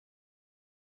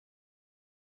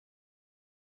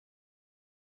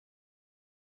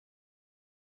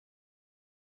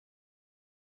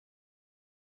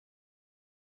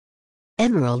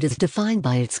Emerald is defined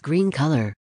by its green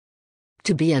color.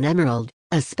 To be an emerald,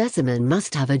 a specimen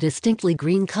must have a distinctly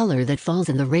green color that falls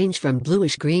in the range from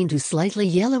bluish-green to slightly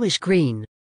yellowish-green.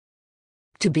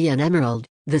 To be an emerald,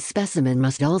 the specimen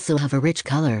must also have a rich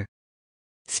color.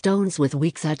 Stones with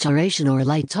weak saturation or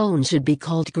light tone should be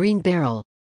called green beryl.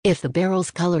 If the beryl's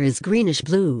color is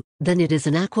greenish-blue, then it is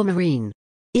an aquamarine.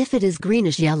 If it is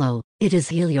greenish-yellow, it is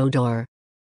heliodor.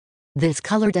 This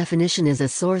color definition is a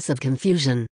source of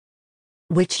confusion.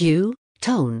 Which hue,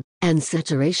 tone, and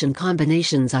saturation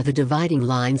combinations are the dividing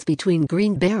lines between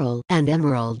green beryl and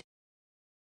emerald?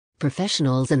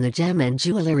 Professionals in the gem and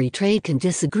jewelry trade can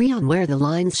disagree on where the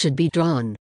lines should be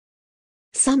drawn.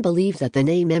 Some believe that the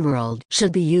name emerald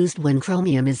should be used when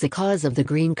chromium is the cause of the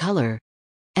green color,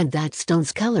 and that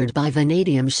stones colored by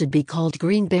vanadium should be called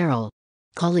green beryl.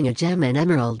 Calling a gem an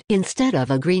emerald instead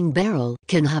of a green beryl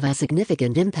can have a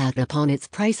significant impact upon its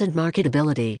price and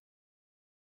marketability.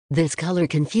 This color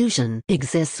confusion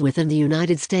exists within the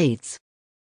United States.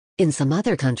 In some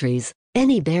other countries,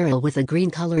 any beryl with a green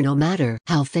color, no matter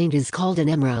how faint, is called an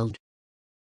emerald.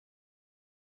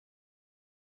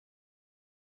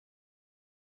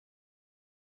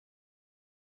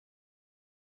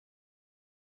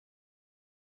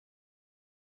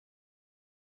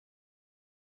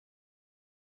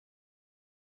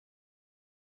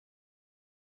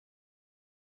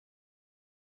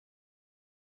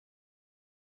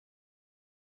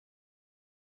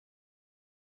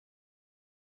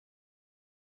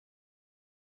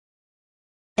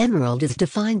 Emerald is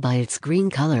defined by its green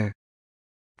color.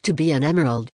 To be an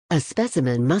emerald, a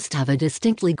specimen must have a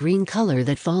distinctly green color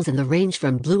that falls in the range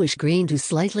from bluish-green to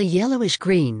slightly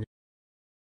yellowish-green.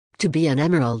 To be an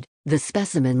emerald, the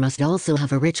specimen must also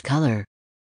have a rich color.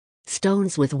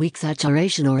 Stones with weak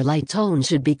saturation or light tone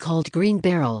should be called green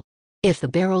beryl. If the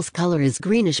beryl's color is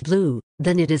greenish-blue,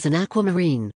 then it is an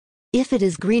aquamarine. If it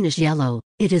is greenish-yellow,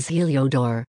 it is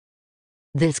heliodor.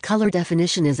 This color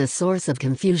definition is a source of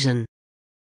confusion.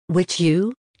 Which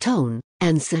hue, tone,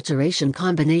 and saturation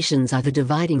combinations are the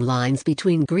dividing lines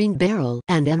between green beryl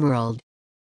and emerald?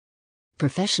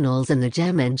 Professionals in the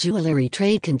gem and jewelry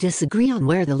trade can disagree on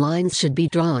where the lines should be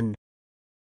drawn.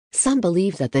 Some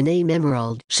believe that the name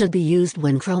emerald should be used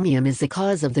when chromium is the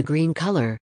cause of the green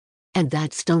color, and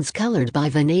that stones colored by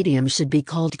vanadium should be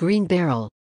called green beryl.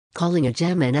 Calling a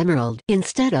gem an emerald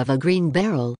instead of a green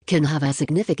beryl can have a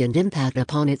significant impact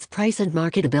upon its price and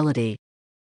marketability.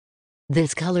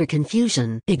 This color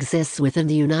confusion exists within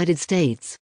the United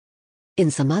States. In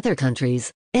some other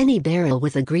countries, any beryl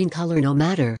with a green color, no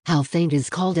matter how faint, is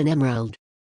called an emerald.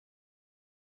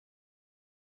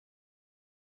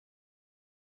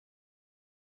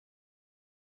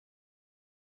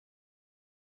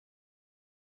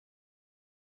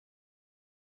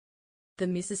 The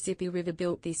Mississippi River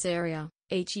built this area.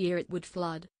 Each year it would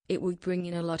flood. It would bring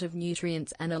in a lot of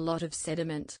nutrients and a lot of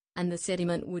sediment, and the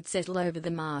sediment would settle over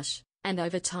the marsh, and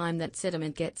over time that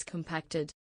sediment gets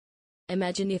compacted.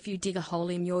 Imagine if you dig a hole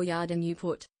in your yard and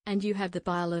you have the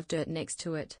pile of dirt next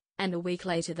to it, and a week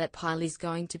later that pile is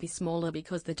going to be smaller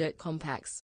because the dirt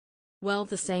compacts. Well,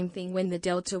 the same thing when the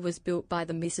delta was built by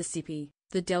the Mississippi.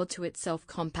 The delta itself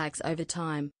compacts over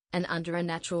time, and under a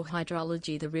natural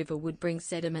hydrology the river would bring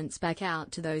sediments back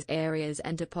out to those areas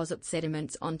and deposit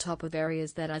sediments on top of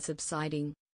areas that are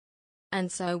subsiding.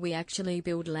 And so we actually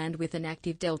build land with an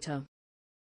active delta.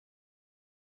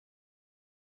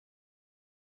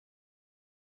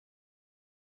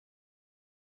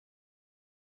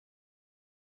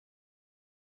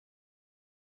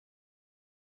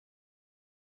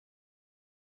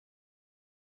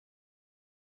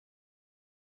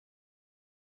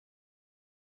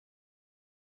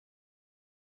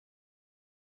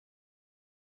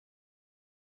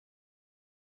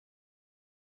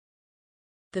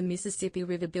 The Mississippi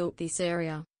River built this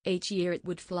area. Each year it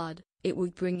would flood. It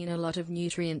would bring in a lot of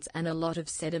nutrients and a lot of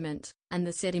sediment, and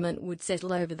the sediment would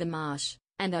settle over the marsh,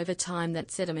 and over time that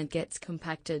sediment gets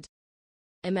compacted.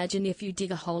 Imagine if you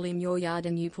dig a hole in your yard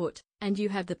and you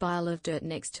have the pile of dirt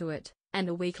next to it, and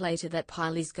a week later that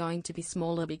pile is going to be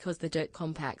smaller because the dirt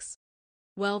compacts.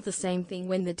 Well, the same thing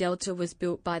when the delta was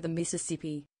built by the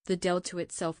Mississippi. The delta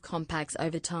itself compacts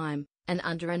over time, and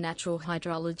under a natural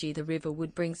hydrology the river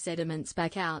would bring sediments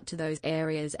back out to those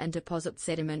areas and deposit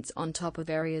sediments on top of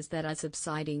areas that are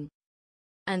subsiding.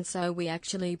 And so we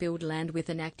actually build land with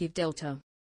an active delta.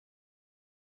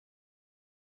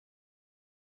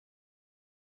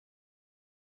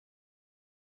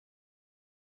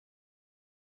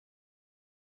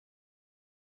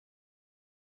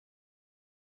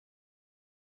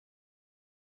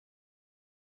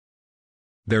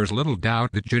 There's little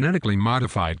doubt that genetically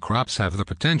modified crops have the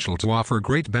potential to offer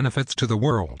great benefits to the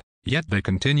world, yet they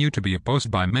continue to be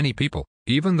opposed by many people,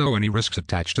 even though any risks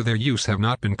attached to their use have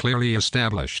not been clearly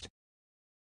established.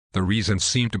 The reasons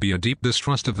seem to be a deep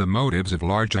distrust of the motives of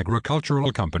large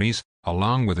agricultural companies,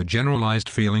 along with a generalized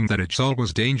feeling that it's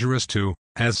always dangerous to,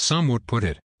 as some would put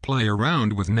it, play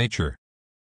around with nature.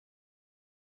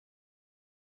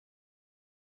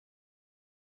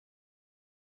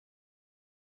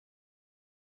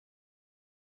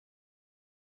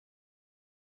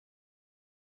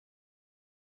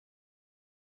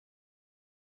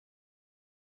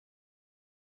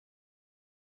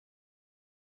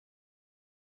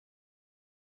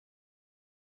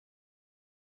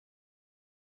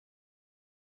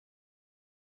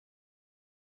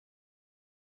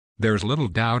 There's little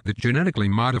doubt that genetically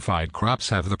modified crops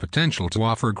have the potential to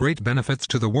offer great benefits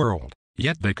to the world,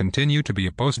 yet they continue to be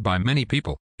opposed by many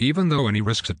people, even though any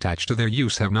risks attached to their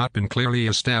use have not been clearly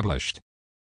established.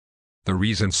 The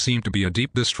reasons seem to be a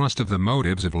deep distrust of the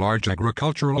motives of large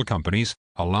agricultural companies,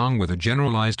 along with a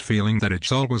generalized feeling that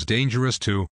it's always dangerous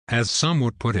to, as some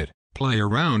would put it, play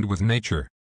around with nature.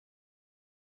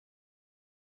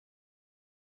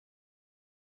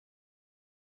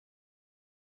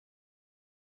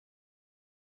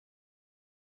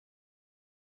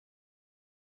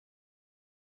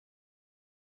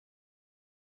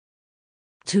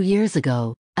 Two years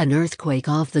ago, an earthquake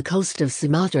off the coast of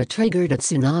Sumatra triggered a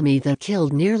tsunami that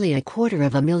killed nearly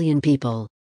 250,000 people.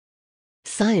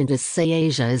 Scientists say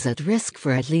Asia is at risk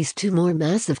for at least 2 more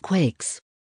massive quakes.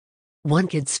 One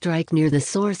could strike near the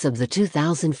source of the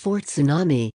 2004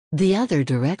 tsunami, the other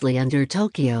directly under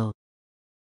Tokyo.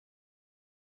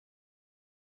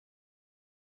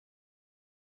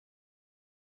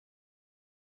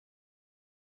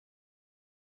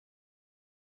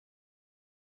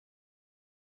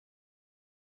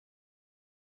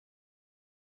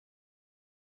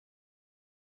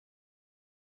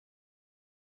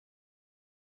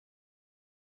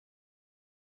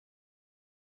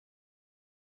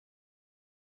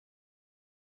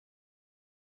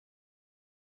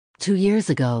 Two years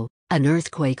ago, an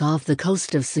earthquake off the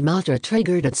coast of Sumatra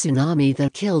triggered a tsunami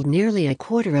that killed nearly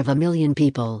 250,000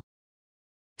 people.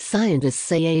 Scientists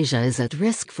say Asia is at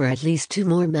risk for at least 2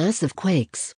 more massive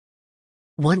quakes.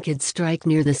 One could strike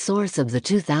near the source of the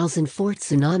 2004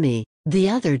 tsunami, the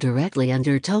other directly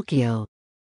under Tokyo.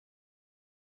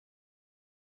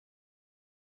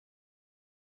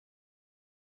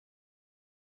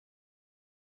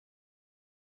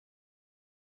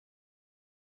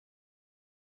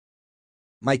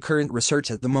 My current research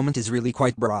at the moment is really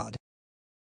quite broad.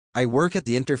 I work at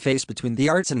the interface between the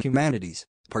arts and humanities,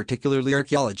 particularly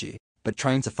archaeology, but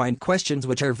trying to find questions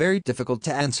which are very difficult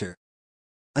to answer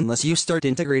unless you start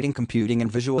integrating computing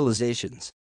and visualizations.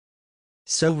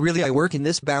 So really I work in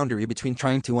this boundary between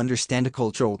trying to understand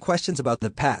cultural questions about the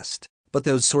past, but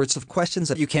those sorts of questions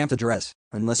that you can't address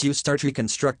unless you start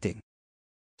reconstructing.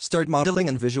 Start modeling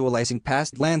and visualizing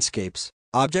past landscapes,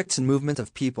 objects and movement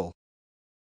of people.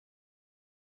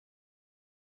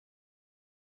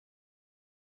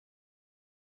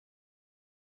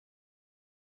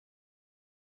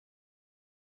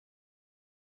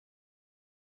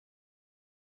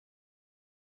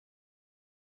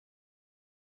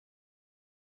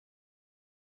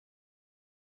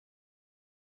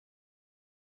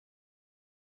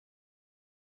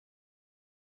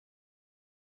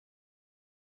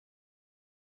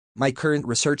 My current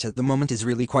research at the moment is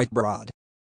really quite broad.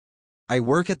 I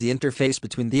work at the interface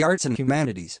between the arts and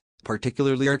humanities,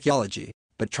 particularly archaeology,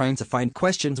 but trying to find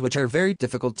questions which are very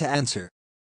difficult to answer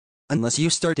unless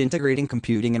you start integrating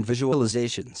computing and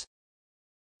visualizations.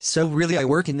 So really I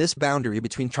work in this boundary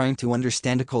between trying to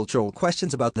understand cultural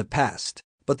questions about the past,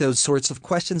 but those sorts of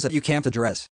questions that you can't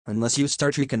address unless you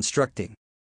start reconstructing.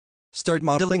 Start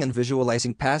modeling and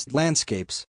visualizing past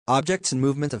landscapes, objects and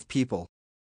movement of people.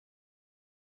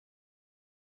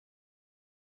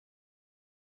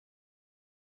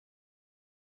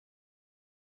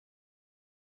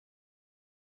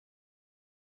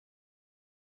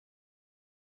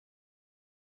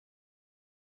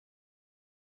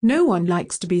 No one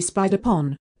likes to be spied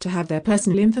upon, to have their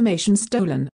personal information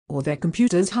stolen, or their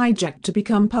computers hijacked to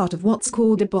become part of what's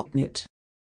called a botnet.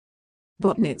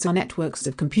 Botnets are networks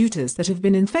of computers that have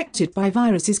been infected by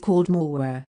viruses called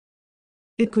malware.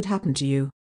 It could happen to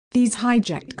you. These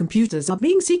hijacked computers are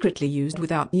being secretly used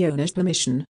without the owner's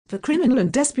permission, for criminal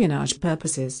and espionage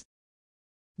purposes.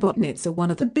 Botnets are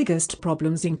one of the biggest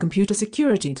problems in computer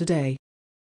security today.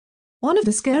 One of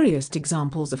the scariest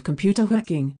examples of computer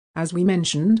hacking, as we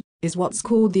mentioned, is what's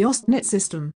called the OSTnet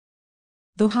system.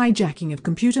 The hijacking of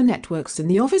computer networks in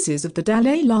the offices of the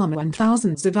Dalai Lama and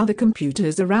thousands of other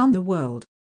computers around the world.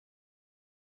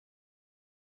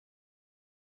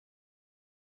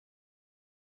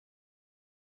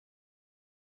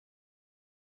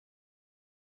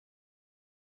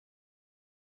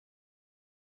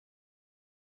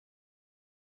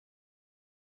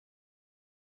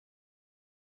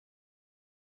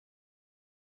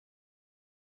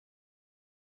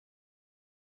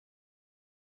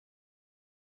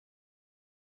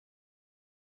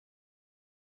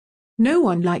 No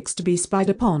one likes to be spied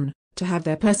upon, to have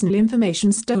their personal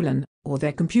information stolen, or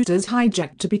their computers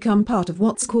hijacked to become part of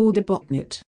what's called a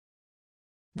botnet.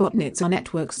 Botnets are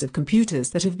networks of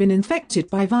computers that have been infected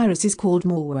by viruses called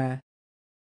malware.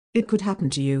 It could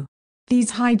happen to you.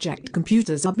 These hijacked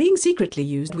computers are being secretly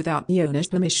used without the owner's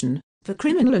permission, for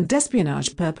criminal and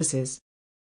espionage purposes.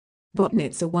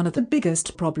 Botnets are one of the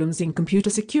biggest problems in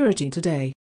computer security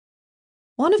today.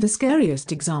 One of the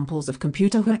scariest examples of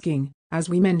computer hacking, as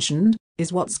we mentioned,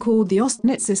 is what's called the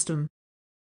OSTnet system.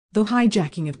 The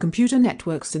hijacking of computer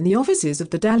networks in the offices of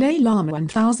the Dalai Lama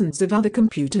and thousands of other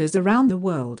computers around the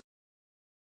world.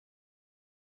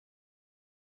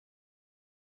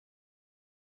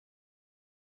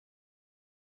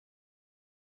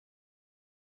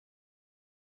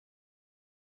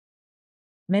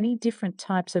 Many different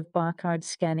types of barcode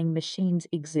scanning machines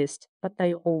exist, but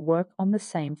they all work on the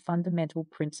same fundamental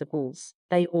principles.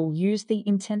 They all use the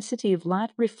intensity of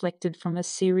light reflected from a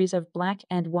series of black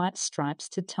and white stripes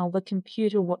to tell the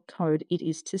computer what code it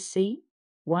is to see.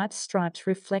 White stripes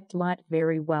reflect light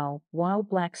very well, while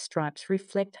black stripes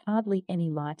reflect hardly any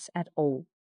lights at all.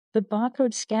 The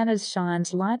barcode scanners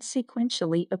shines light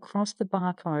sequentially across the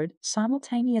barcode,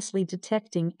 simultaneously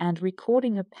detecting and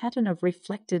recording a pattern of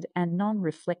reflected and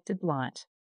non-reflected light.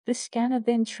 The scanner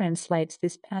then translates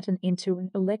this pattern into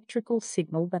an electrical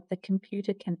signal that the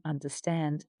computer can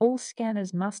understand. All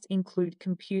scanners must include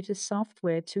computer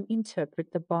software to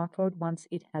interpret the barcode once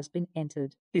it has been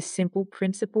entered. This simple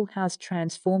principle has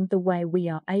transformed the way we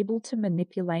are able to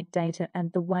manipulate data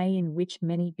and the way in which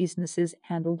many businesses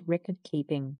handled record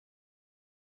keeping.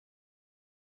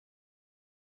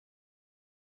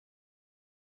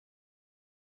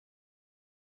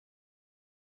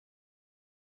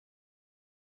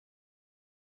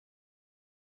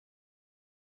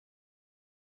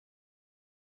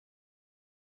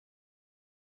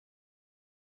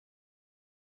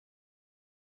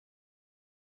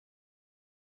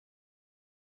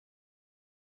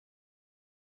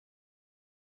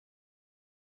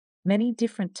 Many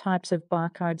different types of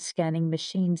barcode scanning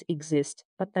machines exist,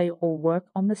 but they all work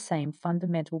on the same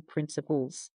fundamental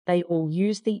principles. They all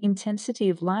use the intensity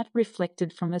of light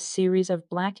reflected from a series of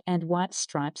black and white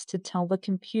stripes to tell the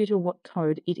computer what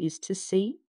code it is to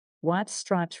see. White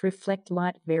stripes reflect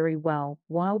light very well,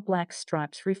 while black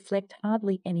stripes reflect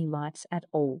hardly any lights at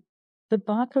all. The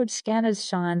barcode scanners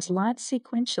shines light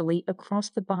sequentially across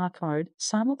the barcode,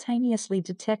 simultaneously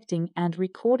detecting and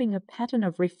recording a pattern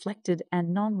of reflected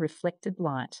and non-reflected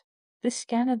light. The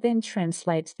scanner then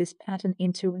translates this pattern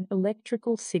into an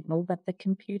electrical signal that the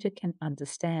computer can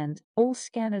understand. All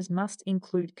scanners must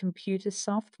include computer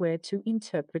software to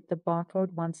interpret the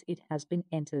barcode once it has been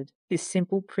entered. This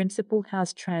simple principle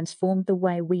has transformed the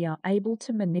way we are able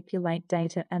to manipulate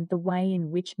data and the way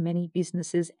in which many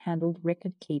businesses handled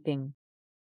record keeping.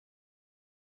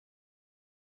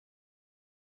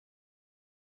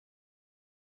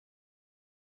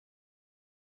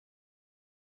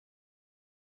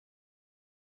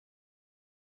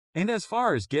 And as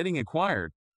far as getting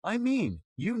acquired,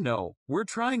 we're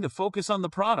trying to focus on the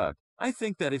product. I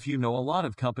think that if you know a lot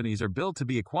of companies are built to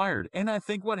be acquired, and I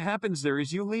think what happens there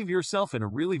is you leave yourself in a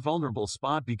really vulnerable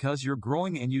spot because you're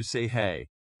growing and you say, hey,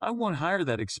 I won't hire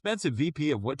that expensive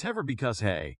VP of whatever because,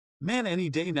 hey, man, any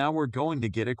day now we're going to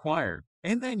get acquired.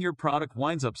 And then your product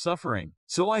winds up suffering.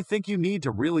 So I think you need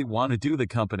to really want to do the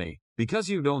company because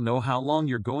you don't know how long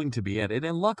you're going to be at it.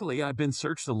 And luckily I've been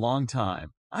searched a long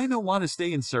time. I don't want to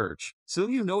stay in search, so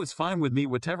it's fine with me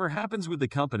whatever happens with the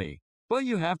company. But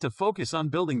you have to focus on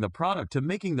building the product to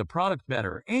making the product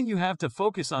better, and you have to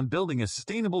focus on building a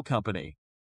sustainable company.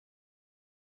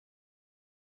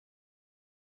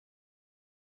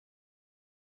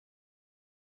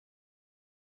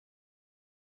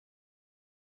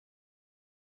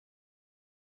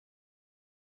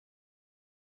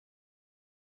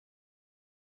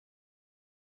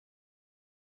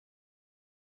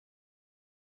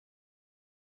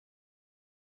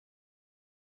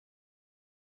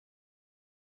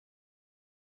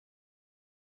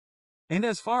 And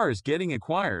as far as getting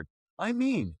acquired,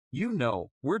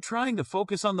 we're trying to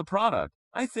focus on the product.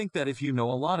 I think that if you know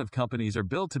a lot of companies are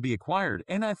built to be acquired,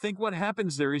 and I think what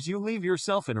happens there is you leave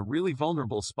yourself in a really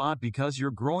vulnerable spot because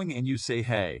you're growing and you say,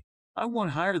 hey, I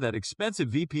won't hire that expensive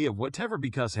VP of whatever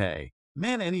because, hey,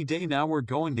 man, any day now we're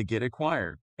going to get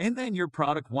acquired. And then your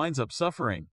product winds up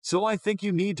suffering. So I think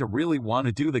you need to really want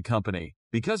to do the company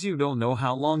because you don't know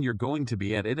how long you're going to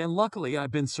be at it. And luckily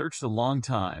I've been searched a long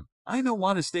time. I don't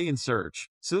want to stay in search.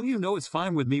 So you know it's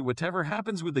fine with me whatever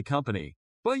happens with the company.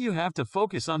 But you have to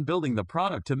focus on building the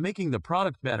product to making the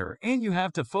product better, and you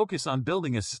have to focus on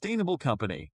building a sustainable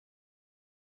company.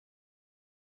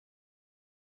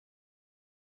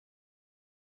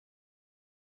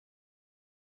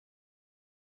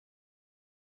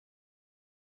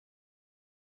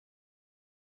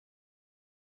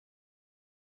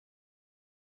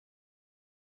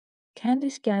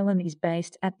 Candice Galen is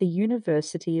based at the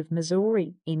University of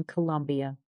Missouri in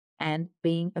Columbia, and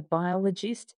being a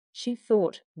biologist, she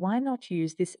thought, why not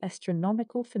use this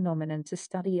astronomical phenomenon to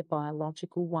study a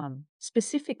biological one?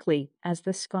 Specifically, as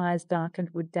the skies darkened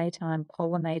would daytime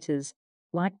pollinators,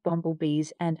 like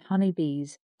bumblebees and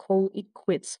honeybees, call it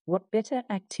quits. What better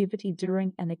activity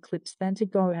during an eclipse than to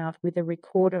go out with a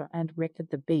recorder and record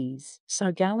the bees?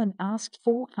 So Galen asked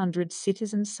 400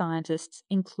 citizen scientists,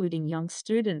 including young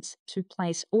students, to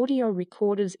place audio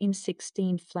recorders in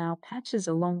 16 flower patches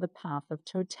along the path of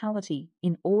totality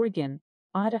in Oregon,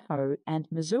 Idaho, and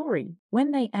Missouri.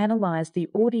 When they analyzed the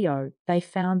audio, they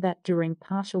found that during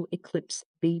partial eclipse,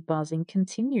 bee buzzing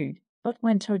continued. But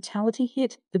when totality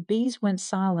hit, the bees went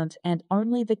silent and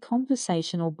only the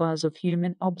conversational buzz of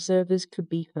human observers could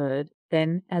be heard.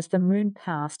 Then, as the moon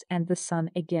passed and the sun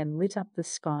again lit up the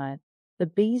sky, the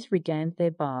bees regained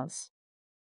their buzz.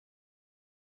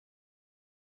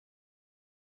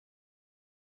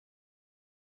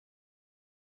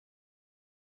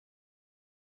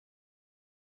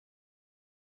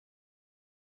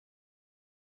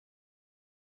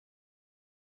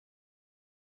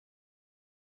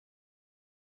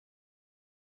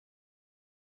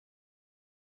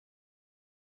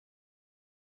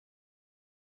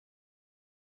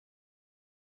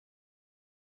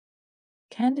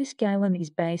 Candice Galen is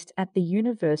based at the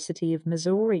University of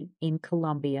Missouri in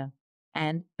Columbia,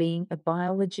 and being a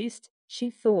biologist, she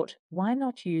thought, why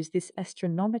not use this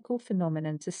astronomical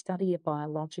phenomenon to study a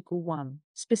biological one?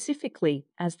 Specifically,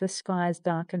 as the skies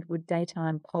darkened would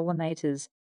daytime pollinators,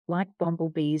 like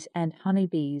bumblebees and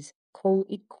honeybees, call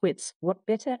it quits. What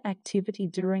better activity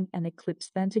during an eclipse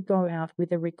than to go out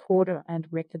with a recorder and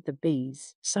record the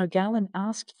bees? So Galen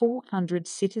asked 400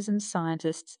 citizen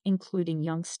scientists, including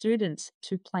young students,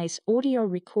 to place audio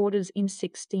recorders in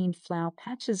 16 flower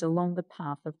patches along the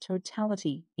path of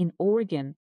totality in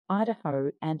Oregon,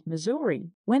 Idaho, and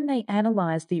Missouri. When they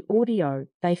analyzed the audio,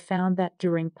 they found that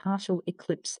during partial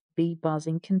eclipse, bee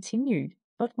buzzing continued.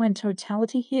 But when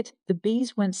totality hit, the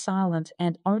bees went silent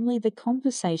and only the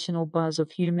conversational buzz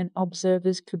of human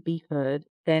observers could be heard.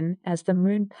 Then, as the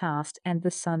moon passed and the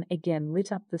sun again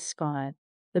lit up the sky,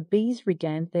 the bees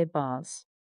regained their buzz.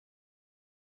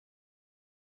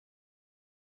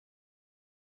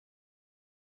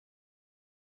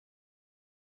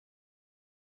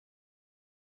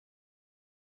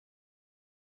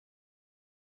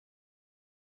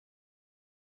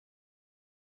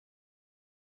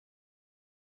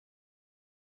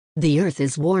 The Earth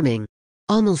is warming.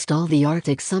 Almost all the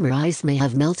Arctic summer ice may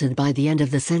have melted by the end of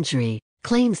the century,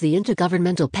 claims the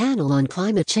Intergovernmental Panel on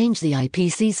Climate Change, the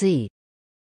IPCC.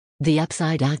 The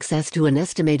upside: access to an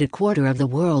estimated quarter of the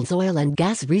world's oil and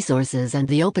gas resources and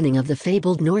the opening of the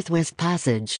fabled Northwest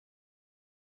Passage.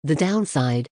 The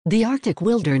downside: the Arctic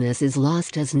wilderness is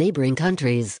lost as neighboring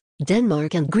countries,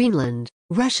 Denmark and Greenland,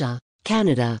 Russia,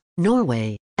 Canada,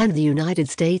 Norway, and the United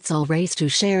States all race to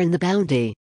share in the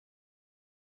bounty.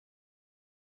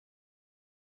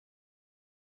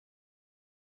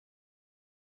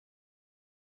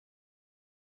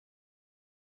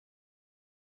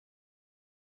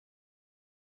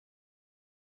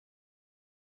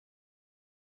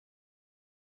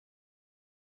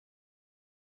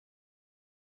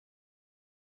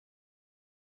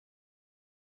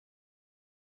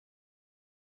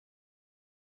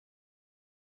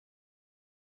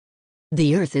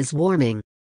 The Earth is warming.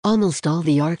 Almost all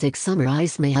the Arctic summer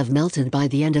ice may have melted by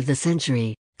the end of the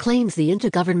century, claims the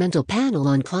Intergovernmental Panel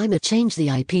on Climate Change, the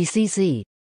IPCC.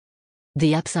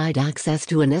 The upside: access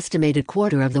to an estimated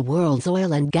quarter of the world's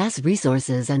oil and gas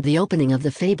resources and the opening of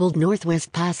the fabled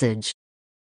Northwest Passage.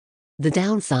 The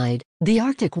downside: the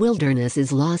Arctic wilderness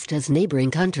is lost as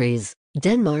neighboring countries,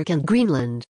 Denmark and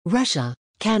Greenland, Russia,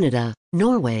 Canada,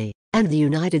 Norway, and the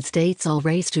United States all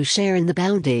race to share in the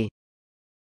bounty.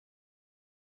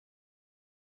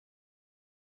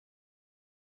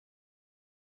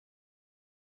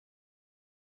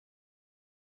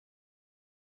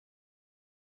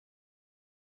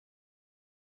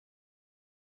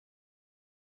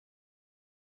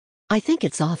 I think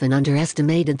it's often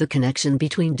underestimated the connection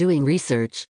between doing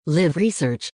research, live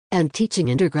research, and teaching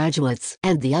undergraduates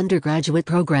and the undergraduate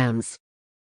programs.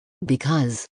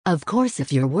 Because, of course,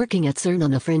 if you're working at CERN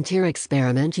on a frontier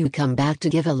experiment, you come back to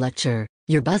give a lecture,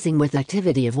 you're buzzing with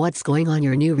activity of what's going on,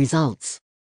 your new results.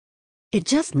 It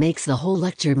just makes the whole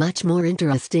lecture much more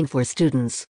interesting for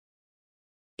students.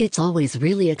 It's always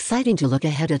really exciting to look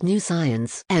ahead at new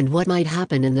science and what might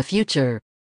happen in the future.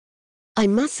 I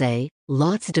must say,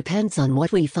 lots depends on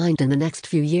what we find in the next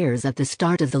few years at the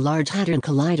start of the Large Hadron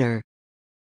Collider.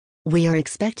 We are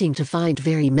expecting to find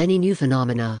very many new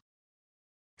phenomena.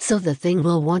 So the thing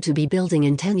we'll want to be building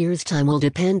in 10 years' time will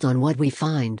depend on what we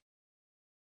find.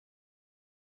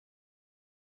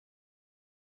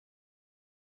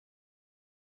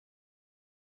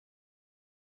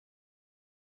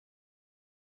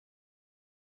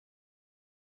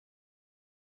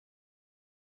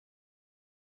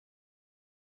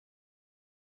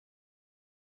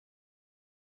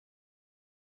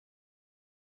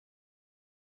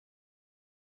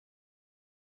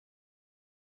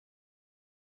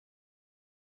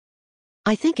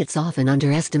 I think it's often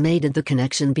underestimated the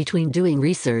connection between doing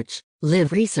research,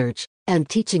 live research, and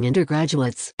teaching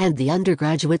undergraduates and the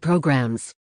undergraduate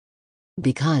programs.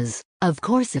 Because, of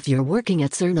course, if you're working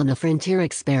at CERN on a frontier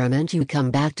experiment, you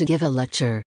come back to give a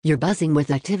lecture, you're buzzing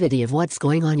with activity of what's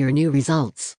going on, your new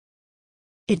results.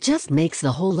 It just makes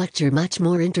the whole lecture much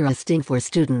more interesting for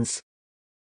students.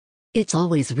 It's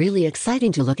always really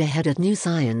exciting to look ahead at new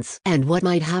science and what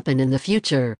might happen in the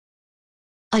future.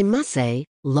 I must say,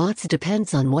 lots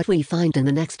depends on what we find in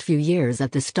the next few years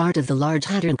at the start of the Large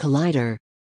Hadron Collider.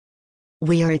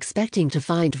 We are expecting to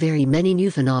find very many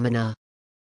new phenomena.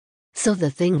 So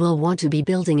the thing we'll want to be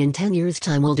building in 10 years'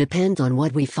 time will depend on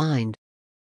what we find.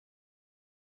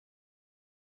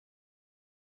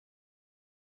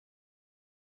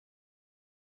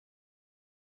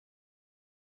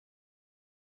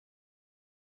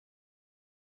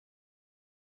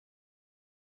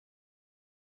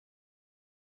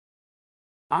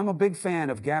 I'm a big fan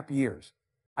of gap years.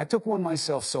 I took one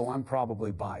myself, so I'm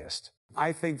probably biased.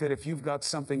 I think that if you've got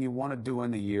something you want to do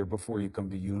in the year before you come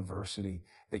to university,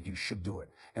 that you should do it.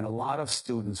 And a lot of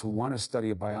students who want to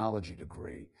study a biology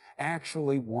degree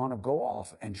actually want to go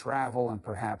off and travel and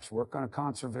perhaps work on a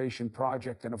conservation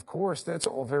project. And of course, that's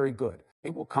all very good.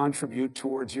 It will contribute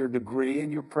towards your degree and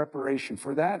your preparation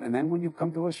for that. And then when you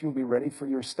come to us, you'll be ready for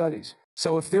your studies.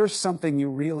 So if there's something you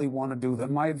really want to do,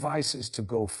 then my advice is to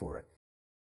go for it.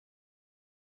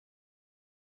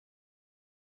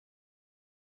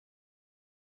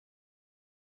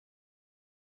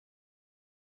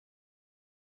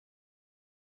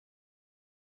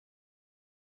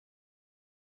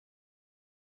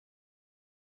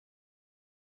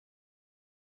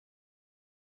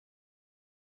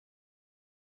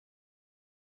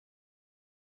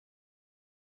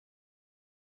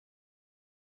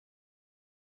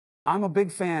 I'm a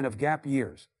big fan of gap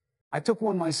years. I took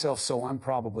one myself, so I'm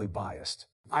probably biased.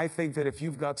 I think that if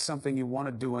you've got something you want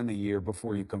to do in the year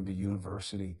before you come to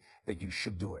university, that you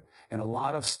should do it. And a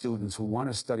lot of students who want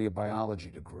to study a biology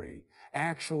degree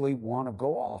actually want to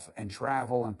go off and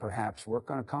travel and perhaps work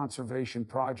on a conservation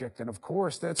project. And of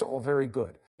course, that's all very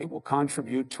good. It will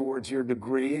contribute towards your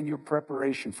degree and your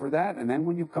preparation for that. And then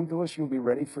when you come to us, you'll be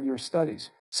ready for your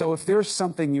studies. So if there's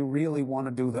something you really want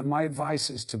to do, then my advice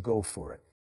is to go for it.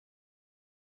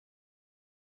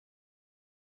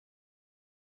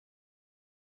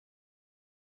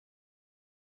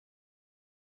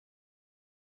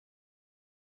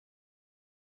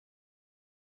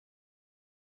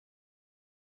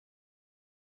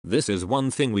 This is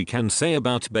one thing we can say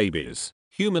about babies.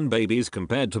 Human babies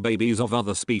compared to babies of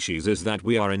other species is that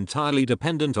we are entirely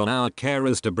dependent on our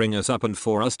carers to bring us up and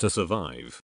for us to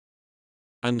survive.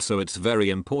 And so it's very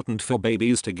important for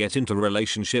babies to get into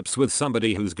relationships with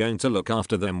somebody who's going to look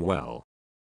after them well.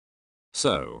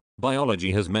 So,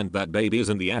 biology has meant that babies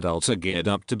and the adults are geared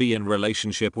up to be in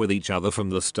relationship with each other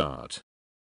from the start.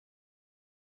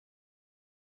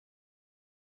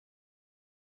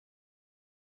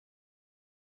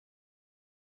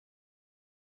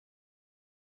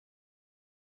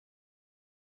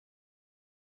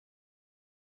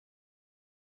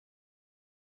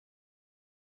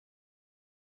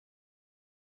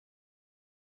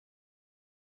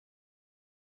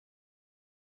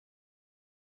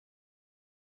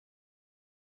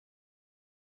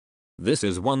 This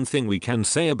is one thing we can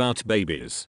say about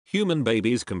babies. Human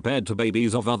babies compared to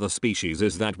babies of other species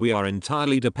is that we are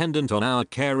entirely dependent on our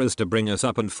carers to bring us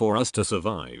up and for us to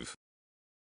survive.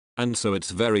 And so it's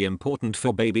very important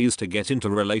for babies to get into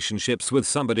relationships with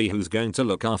somebody who's going to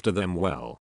look after them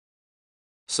well.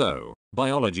 So,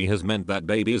 biology has meant that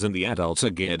babies and the adults are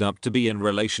geared up to be in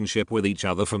relationship with each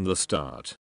other from the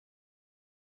start.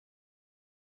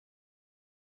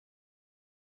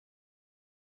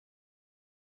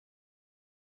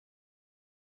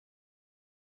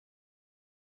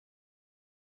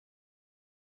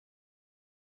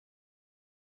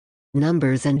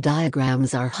 Numbers and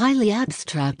diagrams are highly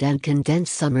abstract and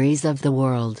condensed summaries of the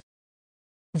world.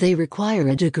 They require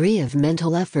a degree of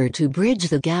mental effort to bridge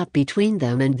the gap between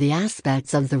them and the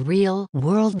aspects of the real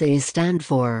world they stand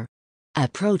for.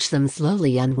 Approach them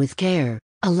slowly and with care,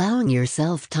 allowing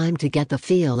yourself time to get the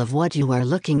feel of what you are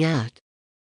looking at.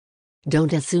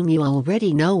 Don't assume you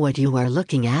already know what you are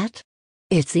looking at.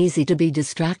 It's easy to be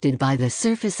distracted by the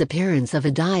surface appearance of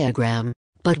a diagram,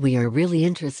 but we are really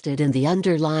interested in the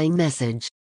underlying message.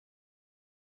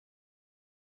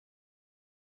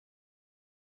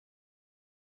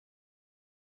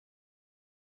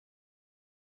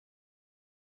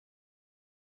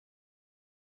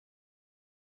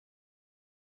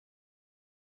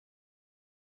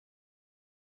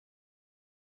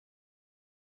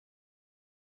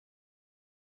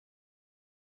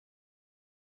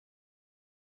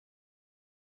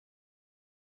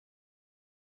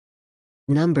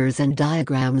 Numbers and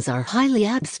diagrams are highly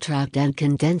abstract and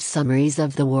condensed summaries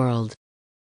of the world.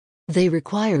 They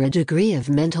require a degree of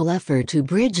mental effort to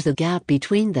bridge the gap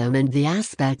between them and the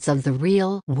aspects of the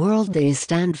real world they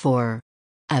stand for.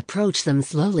 Approach them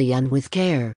slowly and with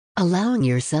care, allowing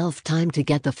yourself time to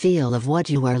get the feel of what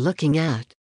you are looking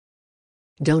at.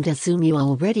 Don't assume you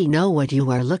already know what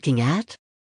you are looking at.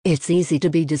 It's easy to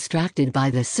be distracted by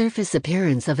the surface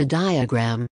appearance of a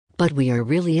diagram, but we are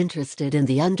really interested in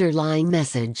the underlying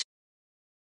message.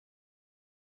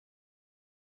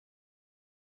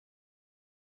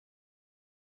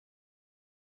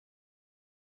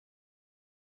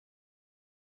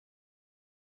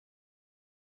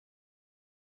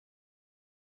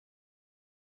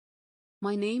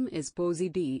 My name is Posey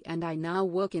D and I now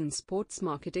work in sports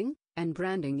marketing and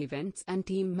branding events and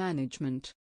team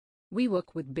management. We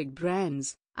work with big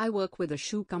brands. I work with a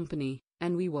shoe company,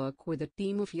 and we work with a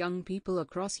team of young people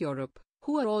across Europe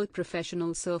who are all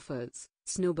professional surfers,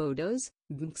 snowboarders,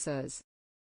 boxers.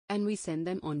 And we send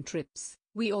them on trips.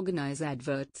 We organize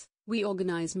adverts, we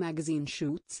organize magazine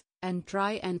shoots, and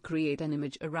try and create an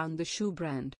image around the shoe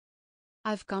brand.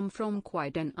 I've come from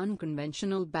quite an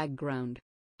unconventional background.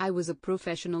 I was a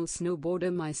professional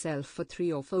snowboarder myself for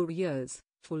 3 or 4 years,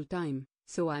 full time,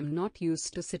 so I'm not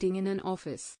used to sitting in an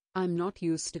office. I'm not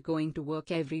used to going to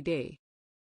work every day.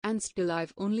 And still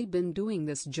I've only been doing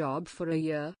this job for a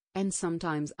year, and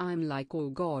sometimes I'm like, oh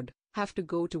God, have to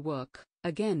go to work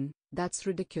again. That's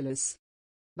ridiculous.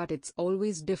 But it's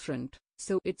always different,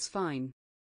 so it's fine.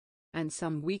 And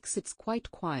some weeks it's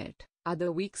quite quiet,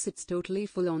 other weeks it's totally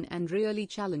full on and really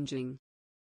challenging.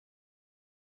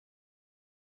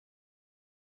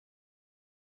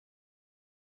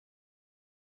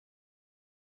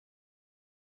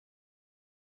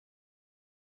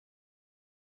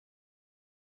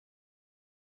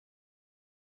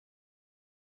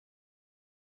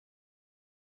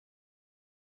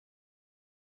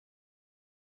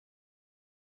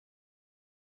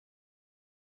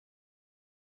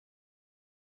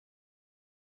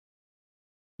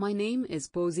 My name is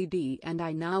Posey D and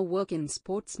I now work in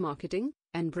sports marketing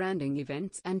and branding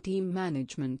events and team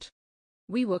management.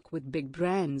 We work with big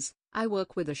brands. I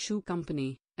work with a shoe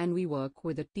company, and we work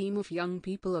with a team of young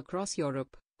people across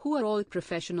Europe who are all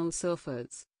professional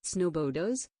surfers,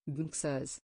 snowboarders,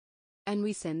 boxers. And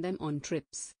we send them on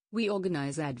trips. We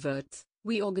organize adverts,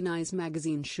 we organize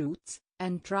magazine shoots,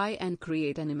 and try and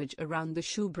create an image around the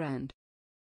shoe brand.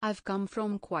 I've come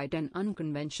from quite an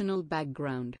unconventional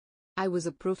background. I was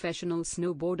a professional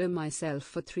snowboarder myself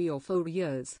for 3 or 4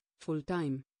 years, full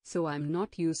time, so I'm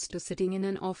not used to sitting in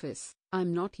an office.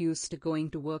 I'm not used to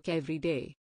going to work every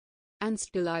day. And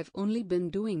still I've only been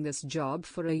doing this job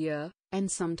for a year, and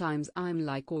sometimes I'm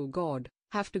like, oh God,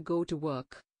 have to go to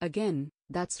work again.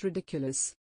 That's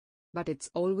ridiculous. But it's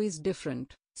always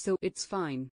different, so it's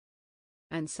fine.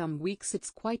 And some weeks it's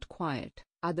quite quiet,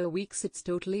 other weeks it's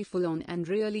totally full on and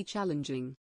really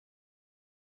challenging.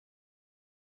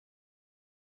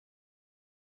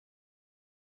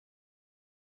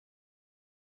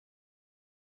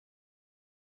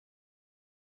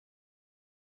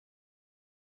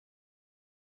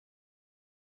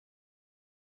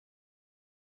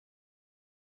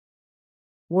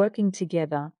 Working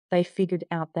together, they figured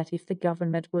out that if the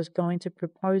government was going to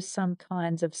propose some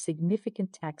kinds of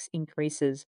significant tax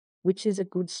increases, which is a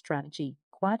good strategy,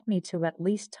 quite me to at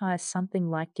least tie something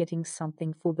like getting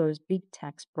something for those big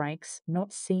tax breaks,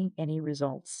 not seeing any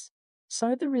results.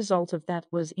 So the result of that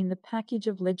was in the package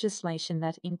of legislation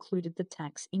that included the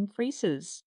tax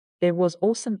increases. There was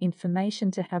also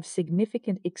information to have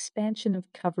significant expansion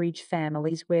of coverage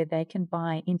families where they can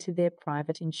buy into their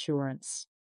private insurance.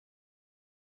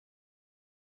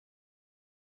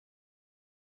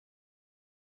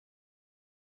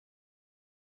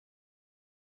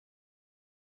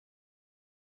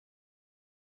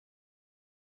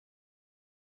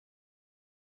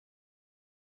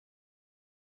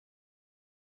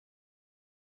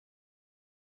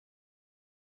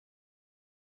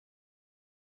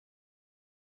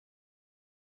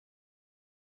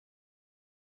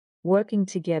 Working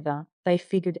together, they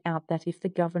figured out that if the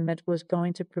government was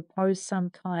going to propose some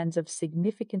kinds of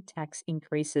significant tax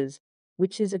increases,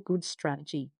 which is a good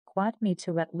strategy, quite me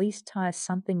to at least tie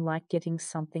something like getting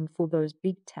something for those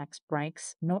big tax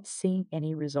breaks, not seeing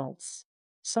any results.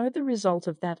 So the result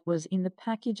of that was in the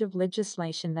package of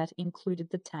legislation that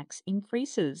included the tax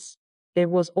increases. There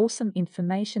was also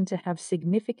information to have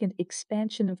significant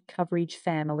expansion of coverage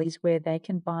families where they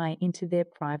can buy into their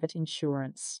private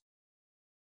insurance.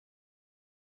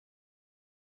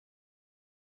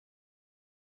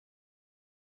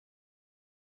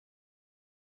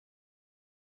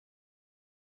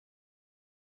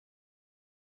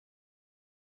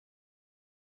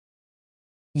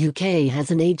 UK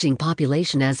has an aging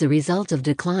population as a result of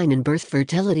decline in birth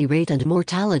fertility rate and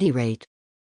mortality rate.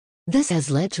 This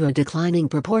has led to a declining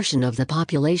proportion of the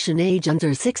population age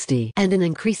under 60 and an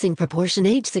increasing proportion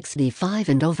age 65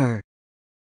 and over.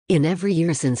 In every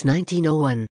year since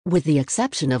 1901, with the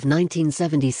exception of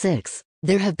 1976,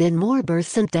 there have been more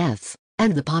births and deaths,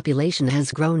 and the population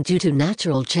has grown due to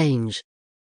natural change.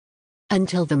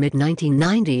 Until the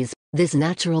mid-1990s, this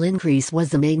natural increase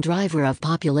was the main driver of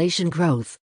population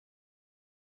growth.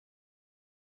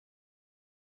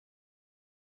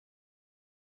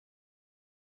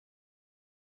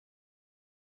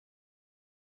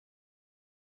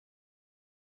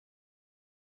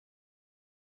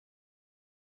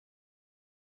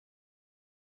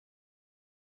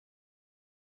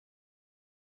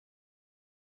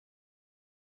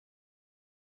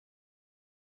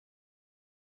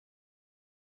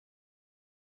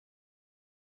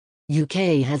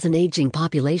 UK has an aging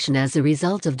population as a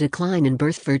result of decline in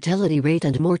birth fertility rate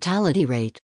and mortality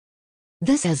rate.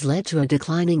 This has led to a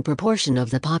declining proportion of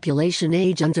the population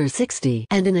age under 60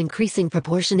 and an increasing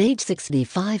proportion age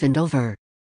 65 and over.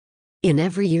 In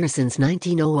every year since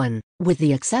 1901, with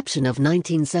the exception of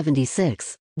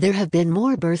 1976, there have been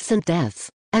more births and deaths,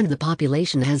 and the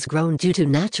population has grown due to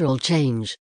natural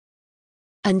change.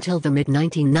 Until the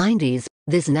mid-1990s,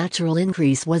 this natural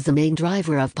increase was the main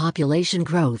driver of population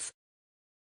growth.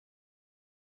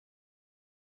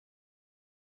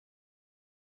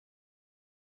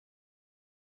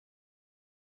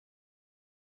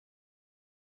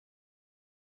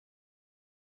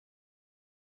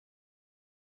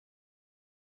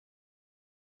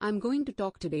 I'm going to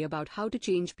talk today about how to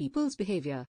change people's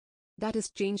behavior. That is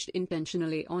changed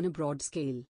intentionally on a broad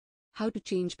scale. How to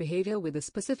change behavior with a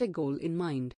specific goal in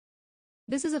mind.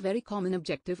 This is a very common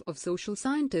objective of social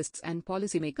scientists and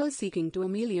policymakers seeking to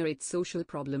ameliorate social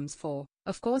problems for,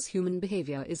 of course, human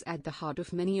behavior is at the heart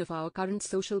of many of our current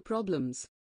social problems.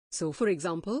 So for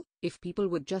example, if people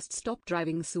would just stop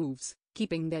driving SUVs,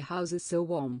 keeping their houses so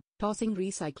warm, tossing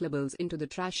recyclables into the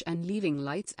trash and leaving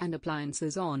lights and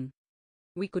appliances on,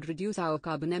 we could reduce our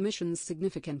carbon emissions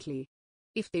significantly.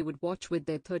 If they would watch with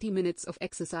their 30 minutes of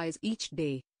exercise each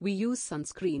day, we use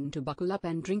sunscreen to buckle up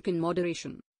and drink in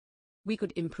moderation, we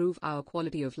could improve our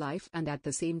quality of life and at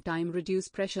the same time reduce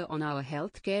pressure on our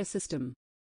healthcare system.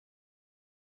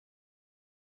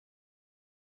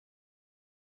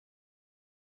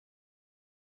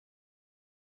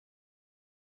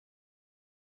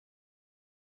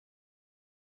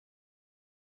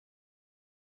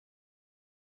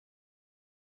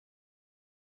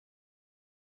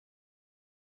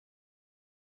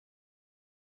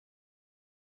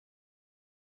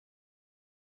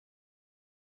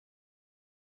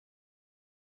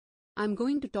 I'm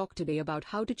going to talk today about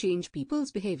how to change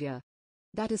people's behavior.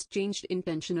 That is changed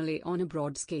intentionally on a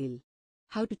broad scale.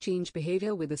 How to change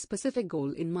behavior with a specific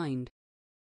goal in mind.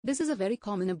 This is a very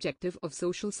common objective of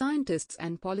social scientists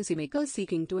and policymakers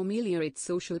seeking to ameliorate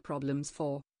social problems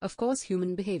for, of course,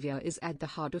 human behavior is at the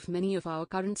heart of many of our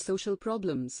current social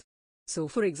problems. So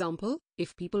for example,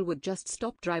 if people would just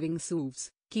stop driving SUVs,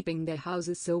 keeping their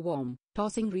houses so warm,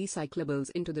 tossing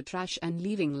recyclables into the trash and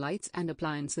leaving lights and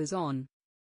appliances on,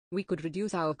 we could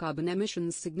reduce our carbon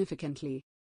emissions significantly.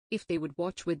 If they would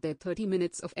watch with their 30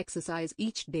 minutes of exercise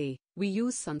each day, we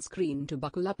use sunscreen to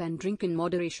buckle up and drink in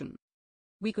moderation,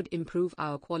 We could improve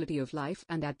our quality of life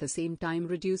and at the same time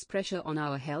reduce pressure on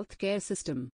our healthcare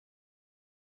system.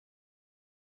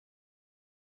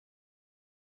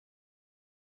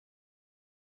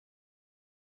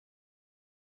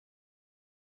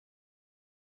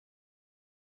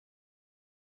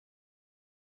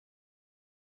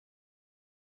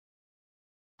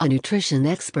 A nutrition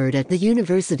expert at the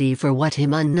university for what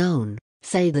him unknown,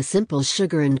 say the simple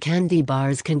sugar and candy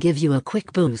bars can give you a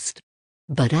quick boost.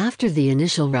 But after the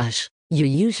initial rush, you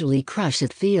usually crush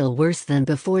it, feel worse than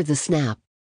before the snap.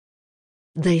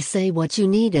 They say what you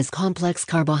need is complex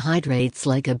carbohydrates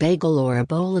like a bagel or a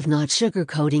bowl of not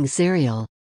sugar-coating cereal.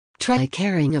 Try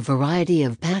carrying a variety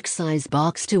of pack-size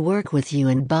box to work with you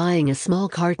and buying a small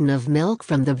carton of milk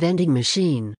from the vending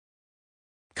machine.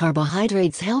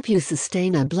 Carbohydrates help you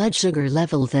sustain a blood sugar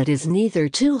level that is neither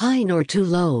too high nor too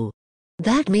low.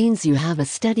 That means you have a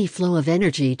steady flow of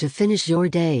energy to finish your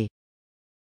day.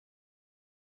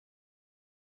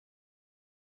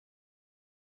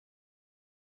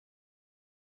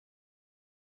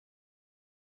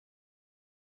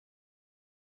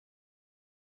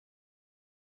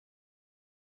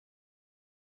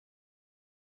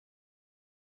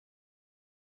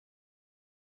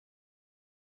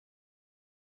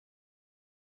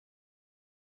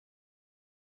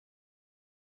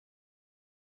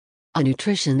 A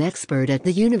nutrition expert at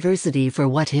the university for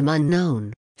what him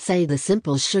unknown, say the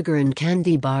simple sugar and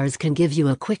candy bars can give you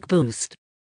a quick boost.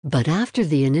 But after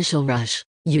the initial rush,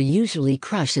 you usually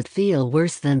crush it, feel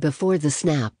worse than before the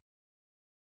snap.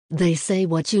 They say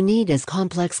what you need is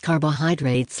complex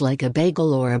carbohydrates like a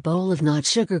bagel or a bowl of not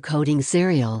sugar-coating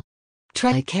cereal.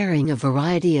 Try carrying a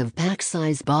variety of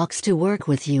pack-size box to work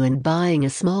with you and buying a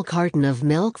small carton of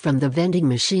milk from the vending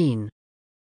machine.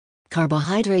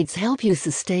 Carbohydrates help you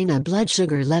sustain a blood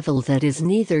sugar level that is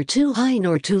neither too high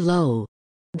nor too low.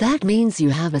 That means you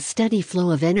have a steady flow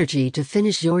of energy to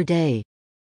finish your day.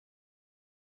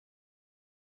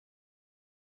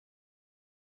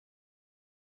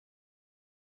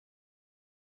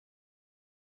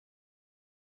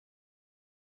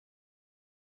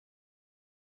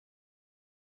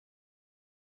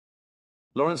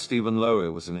 Lawrence Stephen Lowery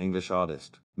was an English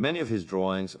artist. Many of his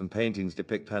drawings and paintings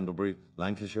depict Pendlebury,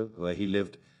 Lancashire, where he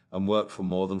lived and worked for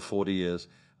more than 40 years,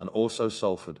 and also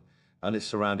Salford and its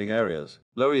surrounding areas.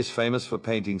 Lowery is famous for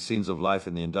painting scenes of life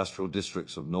in the industrial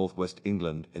districts of northwest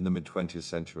England in the mid-20th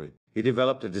century. He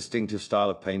developed a distinctive style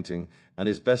of painting and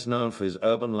is best known for his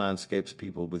urban landscapes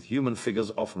peopled with human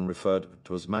figures often referred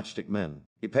to as matchstick men.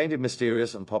 He painted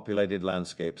mysterious and populated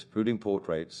landscapes, brooding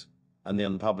portraits, and the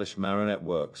unpublished marionette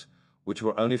works, which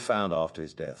were only found after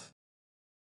his death.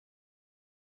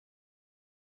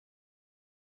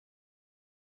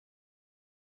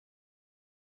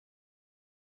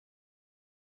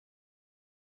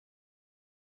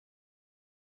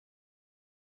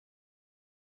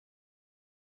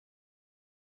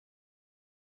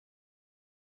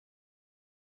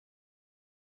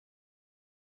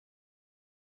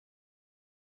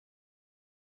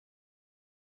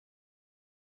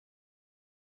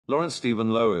 Lawrence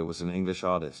Stephen Lowery was an English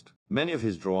artist. Many of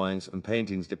his drawings and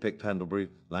paintings depict Pendlebury,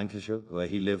 Lancashire, where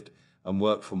he lived and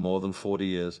worked for more than 40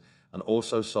 years, and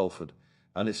also Salford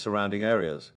and its surrounding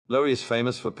areas. Lowery is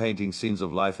famous for painting scenes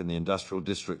of life in the industrial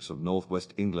districts of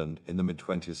northwest England in the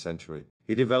mid-20th century.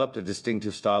 He developed a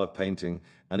distinctive style of painting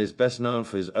and is best known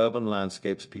for his urban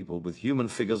landscapes peopled with human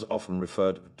figures often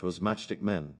referred to as matchstick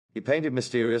men. He painted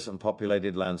mysterious and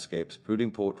populated landscapes,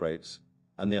 brooding portraits,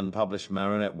 and the unpublished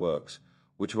marionette works,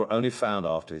 which were only found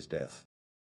after his death.